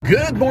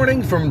Good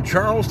morning from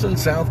Charleston,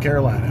 South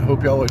Carolina.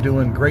 Hope y'all are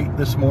doing great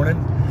this morning.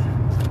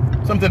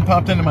 Something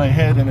popped into my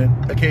head, and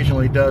it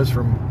occasionally does,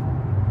 from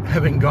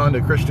having gone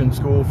to Christian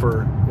school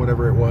for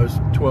whatever it was,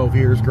 12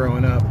 years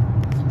growing up.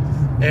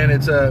 And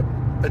it's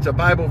a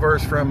Bible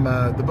verse from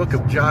the book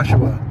of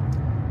Joshua.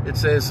 It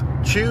says,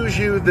 "Choose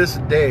you this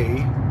day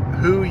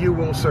who you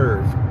will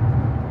serve."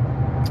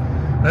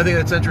 And I think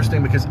that's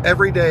interesting because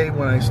every day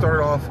when I start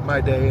off my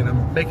day and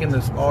I'm making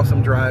this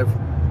awesome drive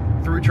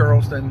through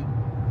Charleston,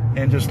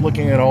 and just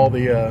looking at all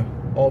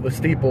the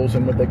steeples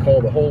and what they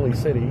call the Holy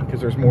City, because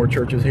there's more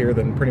churches here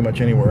than pretty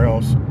much anywhere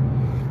else,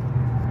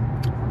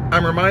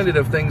 I'm reminded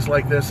of things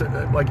like this.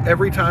 Like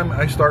every time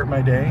I start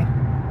my day,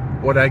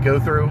 what I go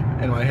through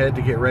in my head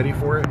to get ready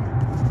for it.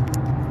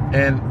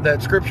 And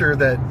that scripture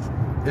that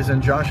is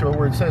in Joshua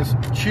where it says,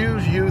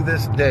 "Choose you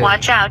this day."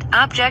 Watch out,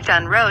 object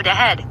on road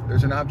ahead.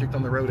 There's an object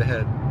on the road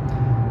ahead.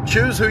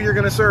 Choose who you're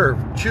going to serve.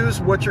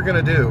 Choose what you're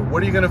going to do.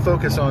 What are you going to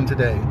focus on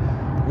today?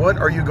 What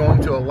are you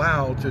going to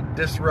allow to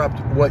disrupt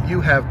what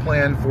you have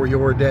planned for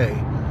your day?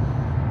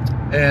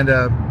 And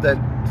that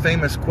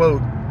famous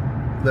quote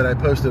that I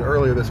posted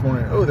earlier this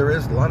morning, "Oh, there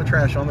is a lot of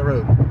trash on the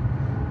road."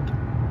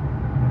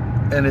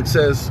 And it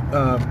says,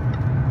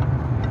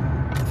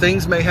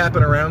 things may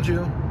happen around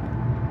you,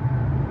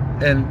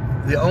 and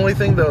the only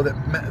thing, though,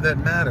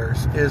 that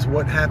matters is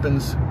what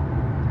happens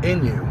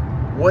in you.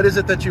 What is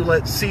it that you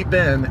let seep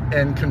in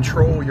and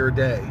control your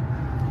day?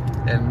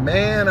 And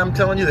man, I'm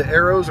telling you, the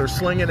arrows are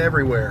slinging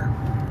everywhere.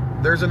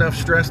 There's enough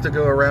stress to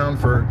go around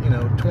for,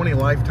 20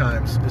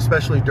 lifetimes,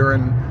 especially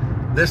during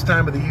this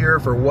time of the year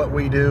for what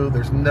we do.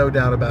 There's no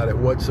doubt about it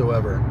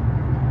whatsoever.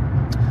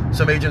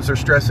 Some agents are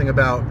stressing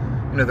about,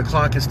 the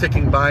clock is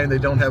ticking by and they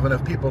don't have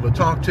enough people to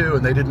talk to,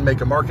 and they didn't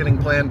make a marketing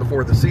plan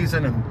before the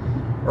season,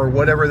 or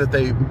whatever that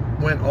they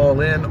went all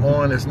in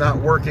on is not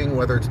working,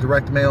 whether it's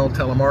direct mail,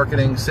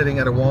 telemarketing, sitting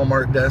at a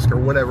Walmart desk, or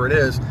whatever it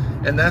is.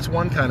 And that's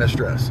one kind of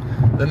stress.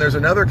 Then there's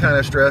another kind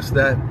of stress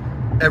that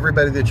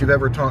everybody that you've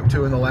ever talked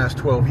to in the last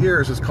 12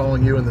 years is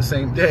calling you in the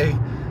same day,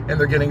 and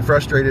they're getting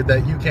frustrated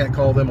that you can't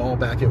call them all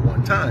back at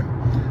one time.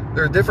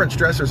 There are different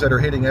stressors that are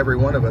hitting every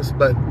one of us,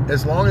 but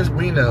as long as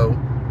we know,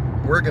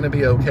 we're going to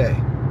be okay.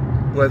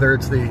 Whether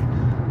it's the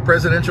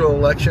presidential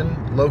election,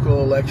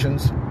 local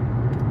elections,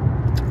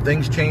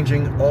 things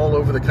changing all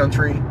over the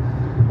country.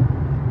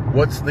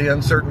 What's the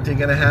uncertainty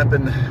going to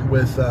happen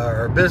with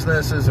our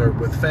businesses or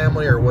with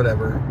family or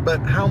whatever?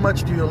 But how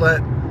much do you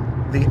let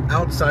the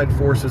outside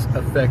forces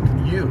affect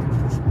you?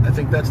 I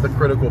think that's the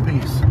critical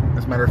piece.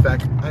 As a matter of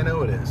fact, I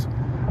know it is.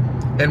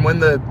 And when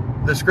the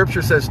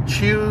scripture says,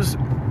 choose,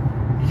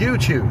 you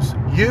choose.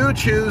 You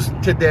choose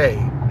today.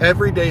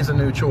 Every day is a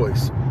new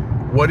choice.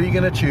 What are you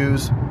going to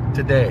choose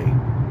today?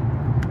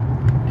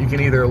 You can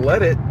either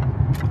let it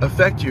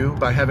affect you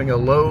by having a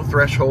low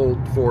threshold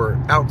for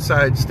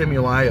outside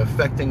stimuli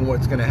affecting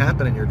what's going to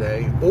happen in your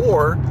day,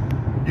 or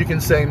you can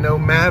say, no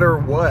matter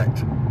what,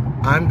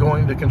 I'm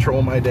going to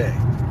control my day.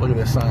 Look at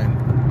this sign.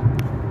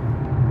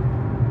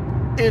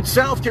 It's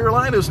South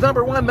Carolina's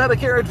 #1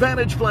 Medicare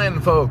Advantage plan,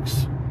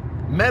 folks.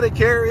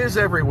 Medicare is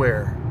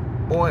everywhere.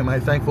 Boy, am I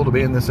thankful to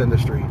be in this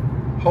industry.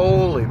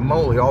 Holy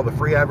moly, all the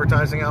free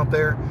advertising out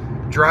there,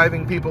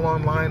 driving people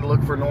online to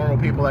look for normal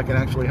people that can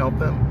actually help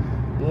them.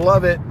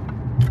 Love it.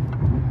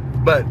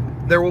 But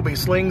there will be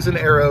slings and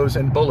arrows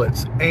and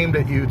bullets aimed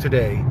at you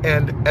today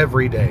and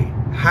every day.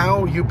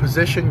 How you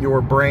position your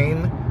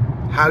brain,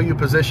 how you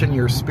position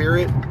your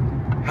spirit,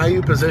 how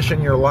you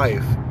position your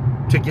life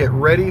to get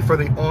ready for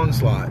the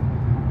onslaught.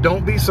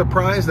 Don't be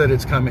surprised that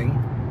it's coming.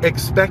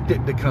 Expect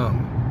it to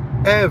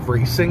come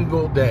every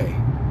single day.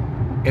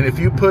 And if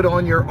you put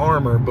on your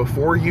armor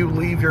before you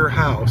leave your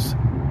house,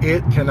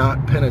 it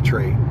cannot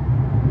penetrate.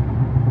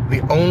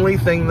 The only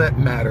thing that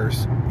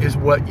matters is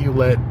what you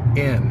let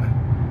in.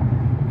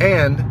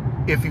 And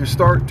if you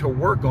start to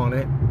work on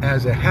it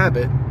as a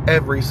habit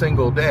every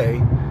single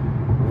day,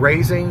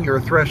 raising your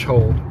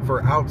threshold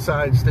for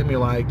outside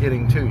stimuli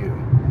getting to you.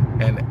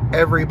 And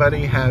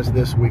everybody has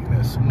this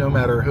weakness, no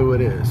matter who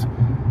it is.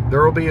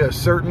 There will be a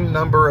certain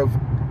number of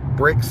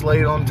bricks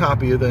laid on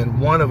top of you, then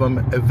one of them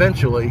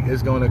eventually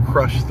is going to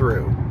crush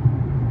through.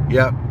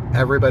 Yep,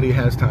 everybody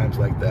has times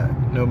like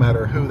that, no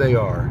matter who they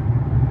are.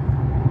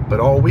 But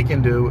all we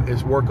can do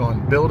is work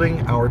on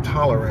building our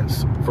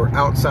tolerance for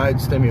outside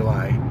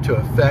stimuli to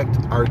affect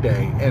our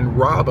day and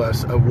rob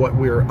us of what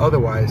we are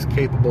otherwise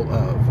capable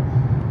of.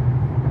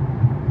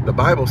 The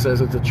Bible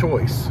says it's a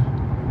choice.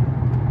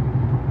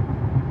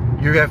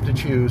 You have to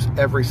choose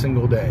every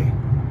single day.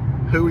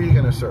 Who are you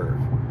going to serve?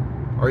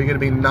 Are you going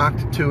to be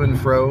knocked to and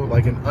fro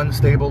like an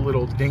unstable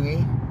little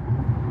dinghy?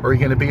 Or are you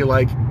going to be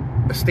like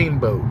a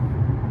steamboat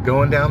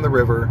going down the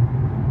river,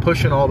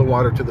 pushing all the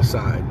water to the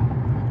side,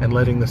 and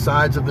letting the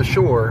sides of the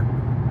shore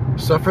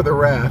suffer the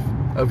wrath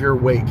of your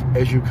wake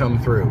as you come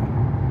through?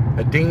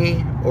 A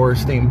dinghy or a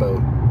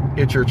steamboat,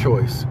 it's your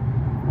choice.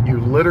 You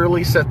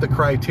literally set the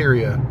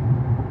criteria,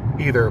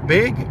 either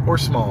big or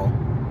small,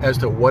 as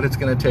to what it's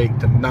going to take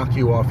to knock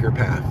you off your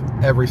path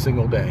every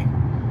single day.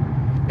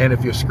 And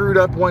if you screwed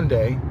up one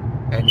day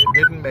and you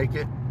didn't make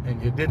it,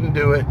 and you didn't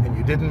do it and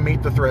you didn't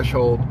meet the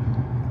threshold,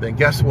 then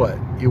guess what?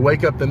 You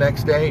wake up the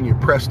next day and you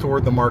press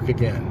toward the mark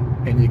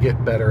again and you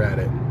get better at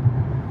it.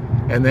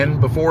 And then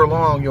before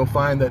long, you'll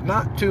find that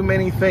not too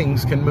many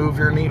things can move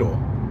your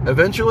needle.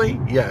 Eventually,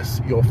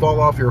 yes, you'll fall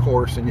off your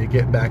horse and you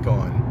get back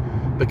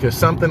on because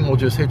something will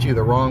just hit you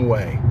the wrong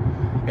way.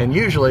 And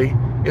usually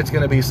it's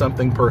going to be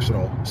something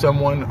personal,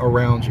 someone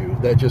around you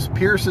that just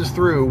pierces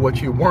through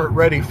what you weren't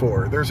ready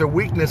for. There's a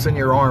weakness in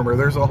your armor.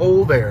 There's a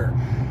hole there.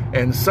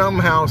 And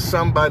somehow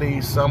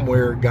somebody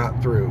somewhere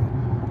got through.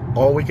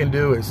 All we can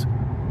do is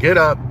get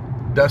up,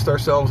 dust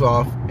ourselves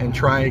off, and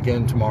try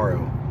again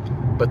tomorrow.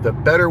 But the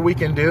better we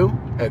can do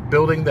at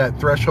building that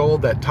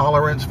threshold, that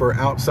tolerance for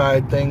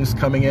outside things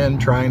coming in,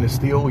 trying to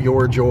steal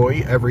your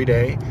joy every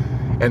day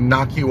and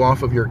knock you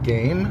off of your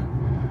game,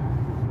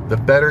 the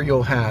better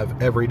you'll have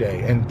every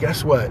day. And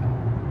guess what?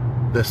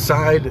 The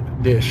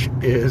side dish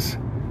is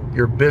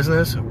your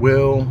business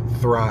will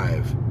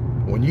thrive.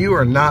 When you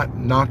are not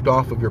knocked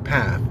off of your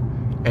path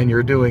and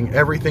you're doing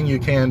everything you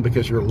can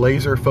because you're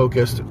laser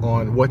focused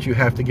on what you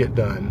have to get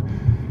done,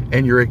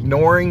 and you're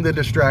ignoring the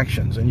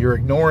distractions, and you're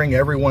ignoring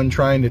everyone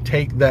trying to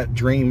take that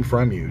dream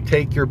from you,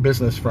 take your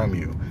business from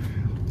you,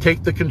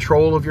 take the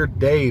control of your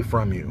day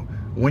from you.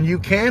 When you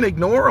can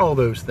ignore all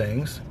those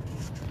things,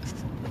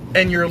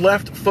 and you're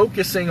left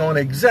focusing on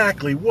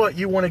exactly what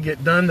you want to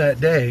get done that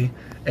day,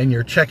 and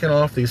you're checking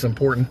off these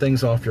important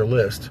things off your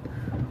list,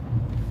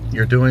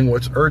 you're doing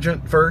what's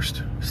urgent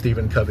first.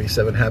 Stephen Covey,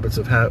 7 Habits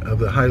of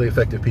the Highly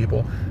Effective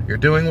People. You're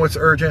doing what's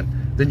urgent,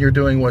 then you're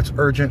doing what's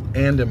urgent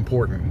and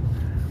important.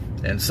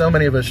 And so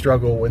many of us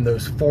struggle in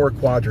those 4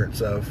 quadrants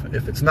of,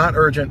 if it's not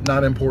urgent,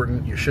 not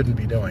important, you shouldn't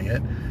be doing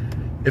it.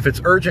 If it's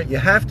urgent, you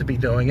have to be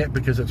doing it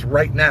because it's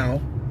right now.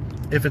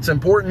 If it's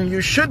important, you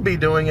should be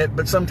doing it,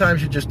 but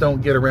sometimes you just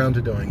don't get around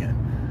to doing it.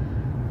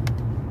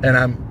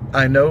 And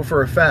I know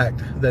for a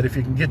fact that if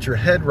you can get your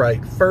head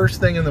right first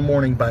thing in the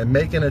morning by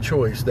making a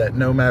choice that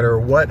no matter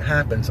what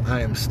happens,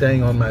 I am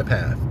staying on my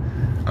path.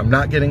 I'm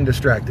not getting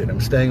distracted. I'm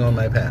staying on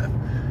my path.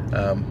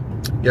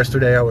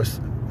 Yesterday I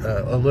was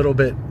a little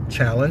bit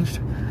challenged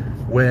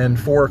when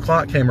 4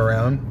 o'clock came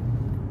around.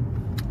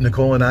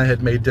 Nicole and I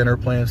had made dinner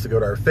plans to go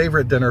to our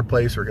favorite dinner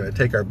place. We're going to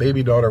take our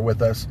baby daughter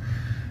with us,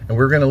 and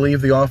we're going to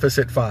leave the office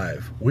at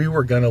 5. We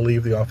were going to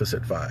leave the office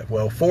at 5.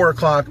 Well, 4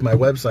 o'clock, my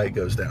website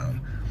goes down.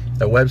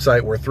 A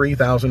website where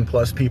 3,000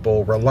 plus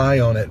people rely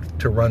on it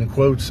to run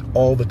quotes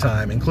all the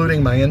time,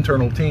 including my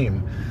internal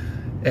team.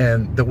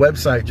 And the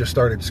website just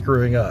started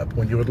screwing up.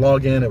 When you would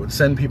log in, it would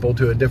send people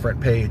to a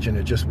different page, and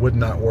it just would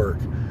not work.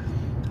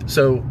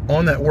 So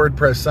on that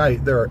WordPress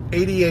site, there are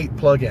 88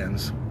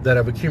 plugins that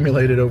have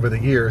accumulated over the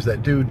years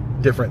that do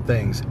different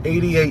things.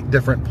 88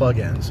 different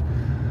plugins.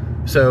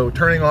 So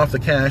turning off the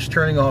cache,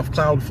 turning off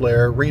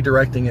Cloudflare,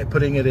 redirecting it,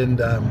 putting it in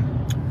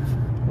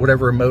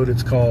whatever mode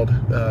it's called,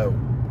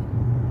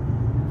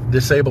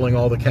 disabling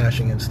all the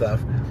caching and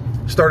stuff.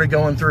 Started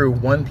going through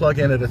one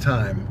plugin at a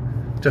time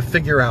to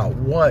figure out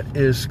what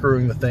is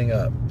screwing the thing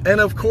up.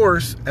 And of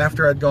course,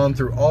 after I'd gone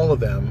through all of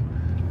them,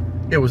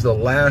 it was the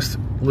last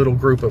little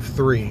group of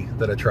 3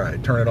 that I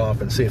tried. Turn it off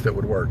and see if it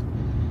would work.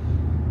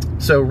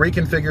 So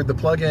reconfigured the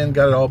plugin,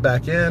 got it all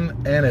back in,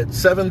 and at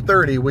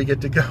 7:30 we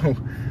get to go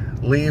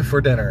leave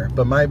for dinner.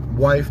 But my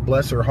wife,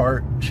 bless her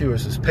heart, she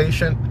was as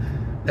patient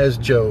as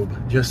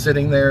Job, just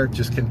sitting there,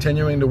 just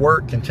continuing to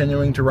work,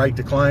 continuing to write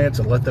to clients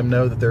and let them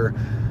know that their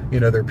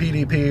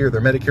PDP or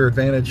their Medicare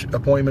Advantage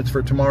appointments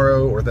for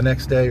tomorrow or the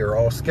next day are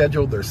all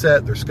scheduled, they're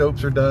set, their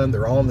scopes are done,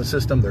 they're all in the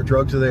system, their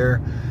drugs are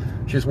there.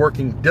 She's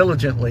working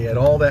diligently at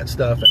all that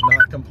stuff and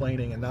not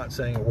complaining and not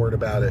saying a word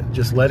about it,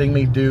 just letting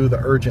me do the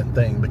urgent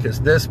thing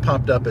because this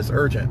popped up as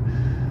urgent.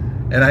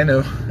 And I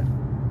know,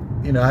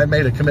 I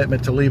made a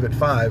commitment to leave at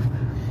 5,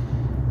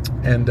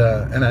 and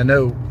I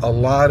know a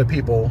lot of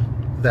people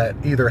that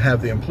either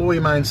have the employee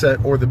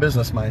mindset or the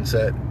business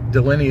mindset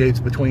delineates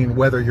between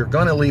whether you're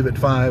going to leave at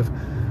 5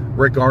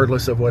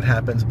 regardless of what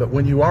happens. But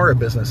when you are a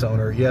business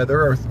owner, yeah,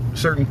 there are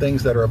certain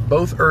things that are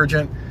both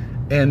urgent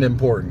and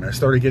important. I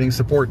started getting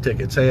support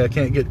tickets. Hey, I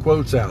can't get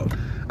quotes out.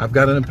 I've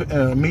got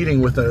a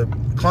meeting with a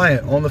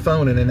client on the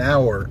phone in an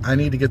hour. I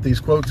need to get these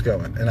quotes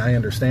going, and I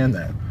understand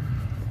that.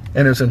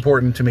 And it's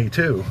important to me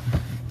too.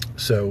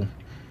 So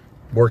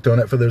worked on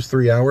it for those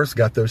 3 hours,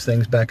 got those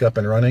things back up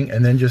and running,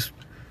 and then just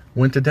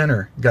went to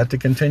dinner, got to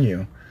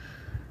continue.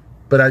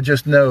 But I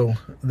just know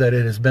that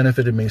it has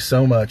benefited me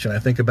so much, and I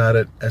think about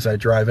it as I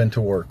drive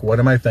into work. What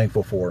am I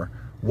thankful for?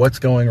 What's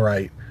going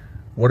right?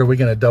 What are we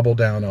going to double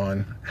down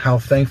on? How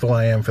thankful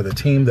I am for the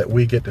team that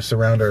we get to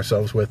surround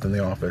ourselves with in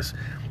the office.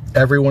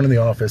 Everyone in the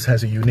office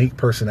has a unique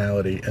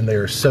personality, and they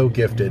are so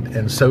gifted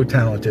and so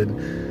talented,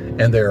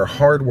 and they are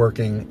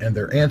hardworking, and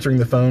they're answering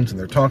the phones, and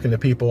they're talking to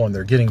people, and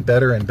they're getting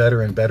better and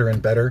better and better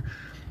and better.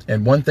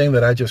 And one thing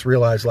that I just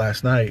realized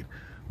last night,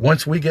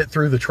 once we get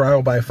through the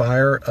trial by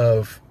fire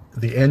of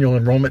the annual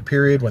enrollment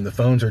period when the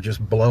phones are just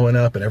blowing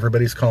up and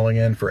everybody's calling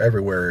in for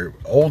everywhere,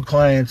 old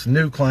clients,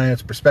 new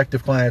clients,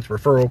 prospective clients,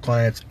 referral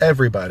clients,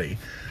 everybody,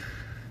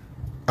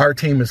 our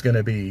team is going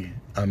to be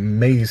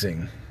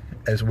amazing.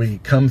 as we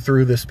come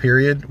through this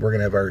period, we're going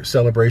to have our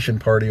celebration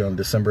party on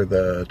December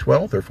the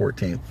 12th or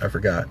 14th. I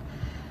forgot.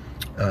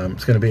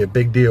 It's going to be a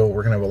big deal.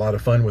 We're going to have a lot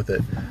of fun with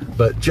it.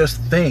 But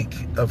just think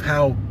of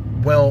how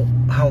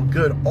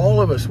good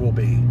all of us will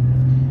be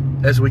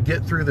as we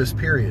get through this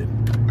period.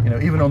 You know,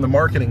 even on the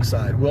marketing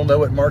side, we'll know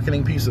what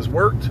marketing pieces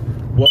worked,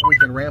 what we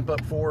can ramp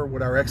up for,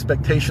 what our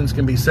expectations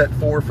can be set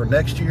for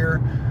next year,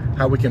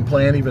 how we can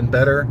plan even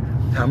better,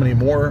 how many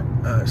more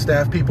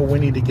staff people we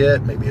need to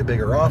get, maybe a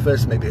bigger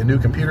office, maybe a new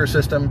computer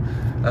system.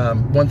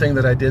 One thing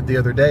that I did the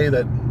other day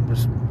that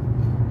was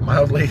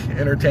mildly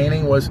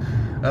entertaining was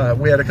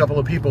we had a couple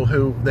of people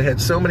who, they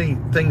had so many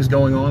things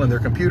going on their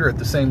computer at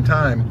the same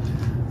time,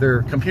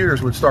 their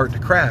computers would start to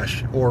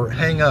crash or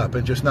hang up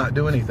and just not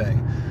do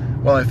anything.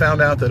 Well, I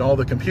found out that all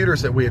the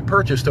computers that we had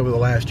purchased over the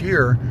last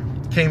year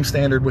came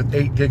standard with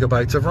 8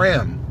 gigabytes of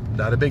RAM.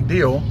 Not a big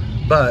deal,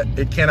 but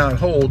it cannot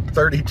hold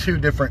 32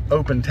 different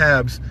open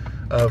tabs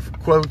of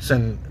quotes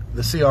and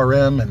the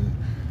CRM and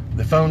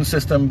the phone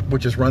system,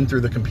 which is run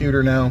through the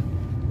computer now.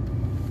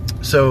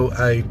 So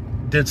I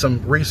did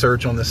some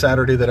research on the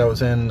Saturday that I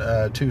was in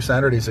 2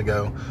 Saturdays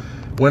ago,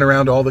 went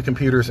around to all the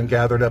computers and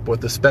gathered up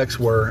what the specs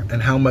were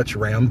and how much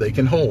RAM they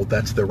can hold.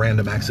 That's the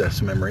random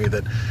access memory,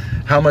 that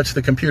how much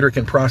the computer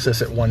can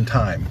process at one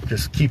time.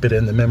 Just keep it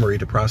in the memory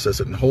to process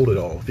it and hold it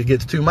all. If it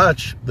gets too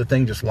much, the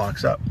thing just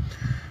locks up.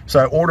 So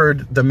I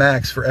ordered the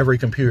max for every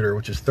computer,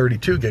 which is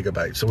 32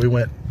 gigabytes. So we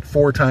went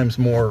 4 times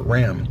more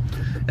RAM.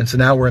 And so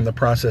now we're in the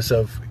process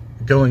of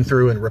going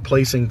through and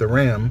replacing the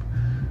RAM.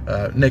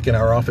 Nick in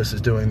our office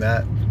is doing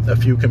that, a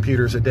few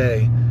computers a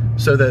day,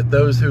 so that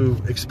those who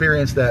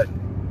experience that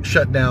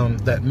shutdown,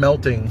 that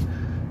melting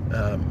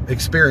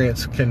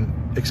experience, can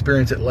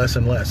experience it less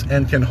and less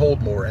and can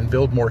hold more and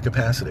build more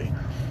capacity.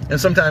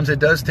 And sometimes it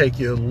does take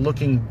you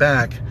looking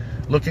back,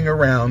 looking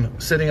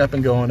around, sitting up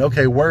and going,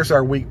 okay, where's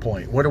our weak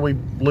point? What are we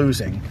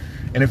losing?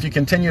 And if you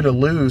continue to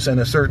lose in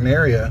a certain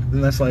area,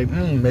 then that's like,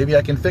 maybe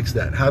I can fix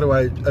that. How do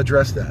I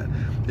address that?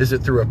 Is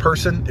it through a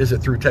person? Is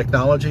it through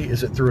technology?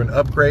 Is it through an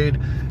upgrade?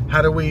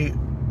 How do we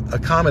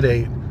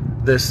accommodate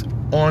this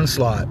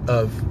onslaught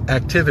of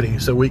activity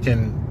so we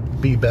can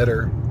be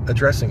better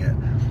addressing it?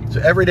 So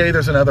every day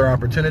there's another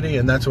opportunity,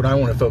 and that's what I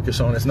want to focus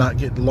on, is not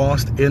get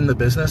lost in the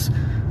business,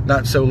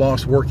 not so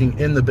lost working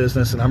in the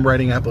business. And I'm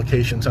writing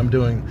applications. I'm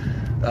doing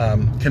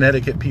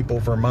Connecticut people,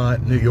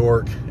 Vermont, New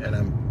York, and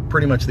I'm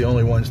pretty much the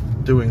only ones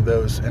doing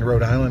those in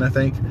Rhode Island, I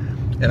think,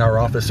 in our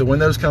office. So when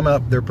those come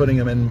up, they're putting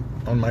them in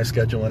on my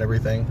schedule and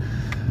everything.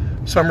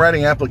 So I'm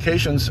writing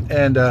applications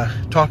and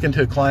talking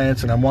to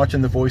clients, and I'm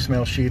watching the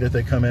voicemail sheet as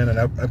they come in. And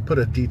I put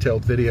a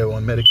detailed video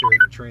on Medicare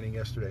agent training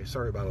yesterday.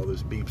 Sorry about all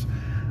those beeps.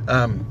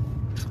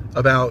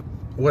 About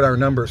what our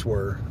numbers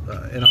were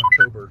in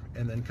October,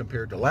 and then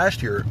compared to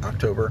last year,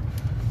 October,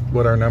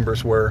 what our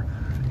numbers were,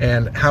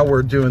 and how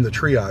we're doing the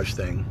triage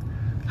thing,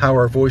 how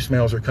our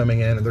voicemails are coming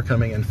in, and they're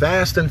coming in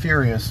fast and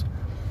furious.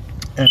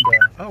 And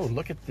oh,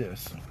 look at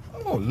this.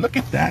 Oh, look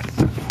at that.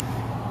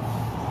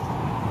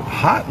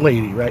 Hot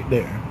lady right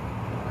there.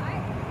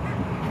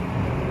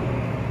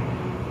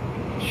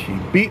 She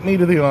beat me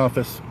to the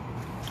office.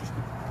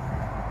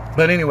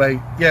 But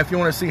anyway, yeah, if you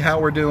want to see how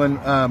we're doing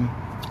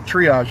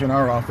triage in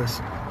our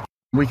office,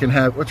 we can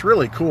have, what's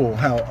really cool,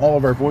 how all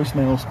of our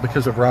voicemails,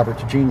 because of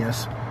Robert's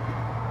genius,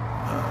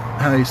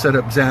 how he set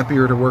up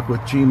Zapier to work with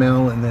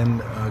Gmail and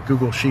then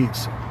Google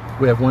Sheets.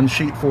 We have one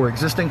sheet for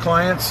existing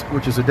clients,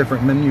 which is a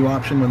different menu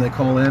option when they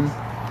call in,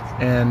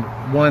 and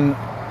one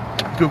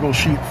Google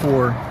Sheet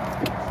for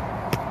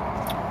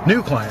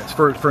new clients,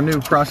 for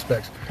new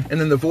prospects. And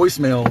then the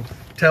voicemail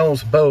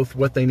tells both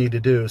what they need to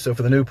do. So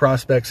for the new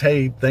prospects,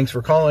 hey, thanks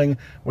for calling.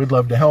 We'd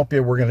love to help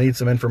you. We're going to need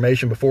some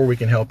information before we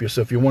can help you.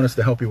 So if you want us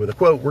to help you with a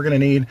quote, we're going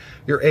to need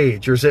your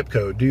age, your zip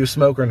code. Do you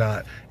smoke or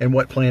not? And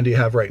what plan do you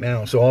have right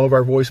now? So all of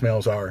our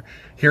voicemails are,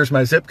 here's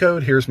my zip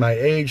code, here's my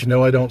age,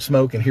 no, I don't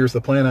smoke, and here's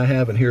the plan I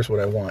have, and here's what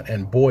I want.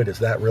 And boy, does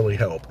that really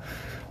help.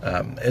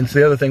 And so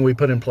the other thing we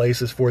put in place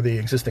is for the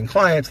existing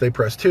clients, they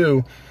press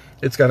 2.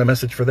 It's got a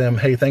message for them.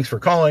 Hey, thanks for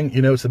calling.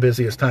 You know, it's the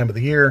busiest time of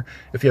the year.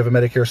 If you have a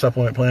Medicare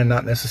supplement plan,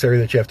 not necessary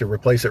that you have to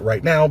replace it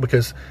right now,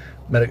 because,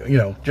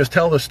 just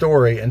tell the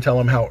story and tell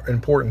them how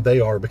important they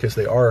are, because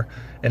they are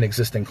an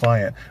existing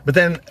client. But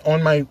then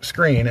on my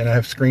screen, and I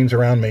have screens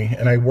around me,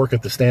 and I work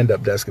at the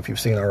stand-up desk, if you've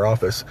seen our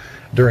office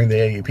during the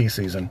AEP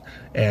season,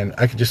 and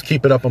I could just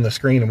keep it up on the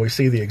screen and we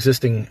see the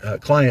existing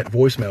client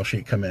voicemail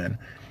sheet come in.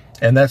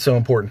 And that's so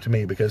important to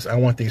me, because I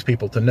want these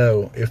people to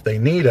know if they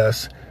need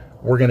us,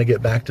 we're going to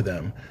get back to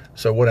them.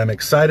 So what I'm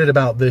excited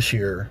about this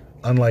year,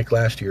 unlike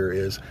last year,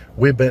 is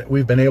we've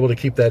been able to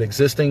keep that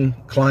existing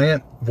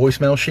client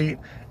voicemail sheet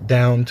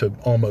down to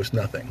almost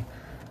nothing,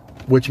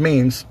 which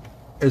means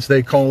as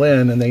they call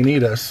in and they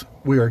need us,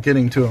 we are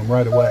getting to them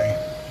right away,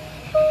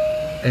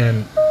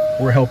 and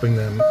we're helping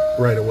them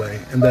right away.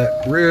 And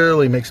that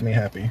really makes me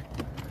happy.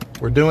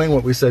 We're doing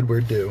what we said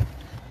we'd do.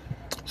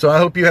 So I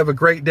hope you have a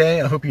great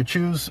day. I hope you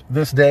choose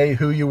this day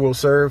who you will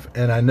serve,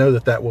 and I know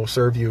that that will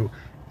serve you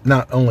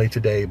not only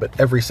today, but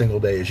every single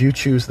day, as you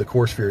choose the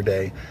course for your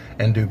day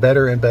and do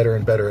better and better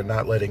and better and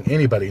not letting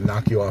anybody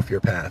knock you off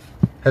your path.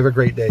 Have a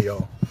great day,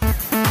 y'all.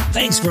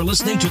 Thanks for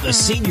listening to the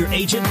Senior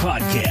Agent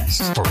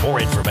Podcast. For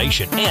more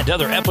information and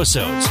other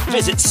episodes,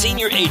 visit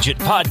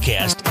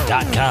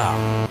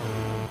senioragentpodcast.com.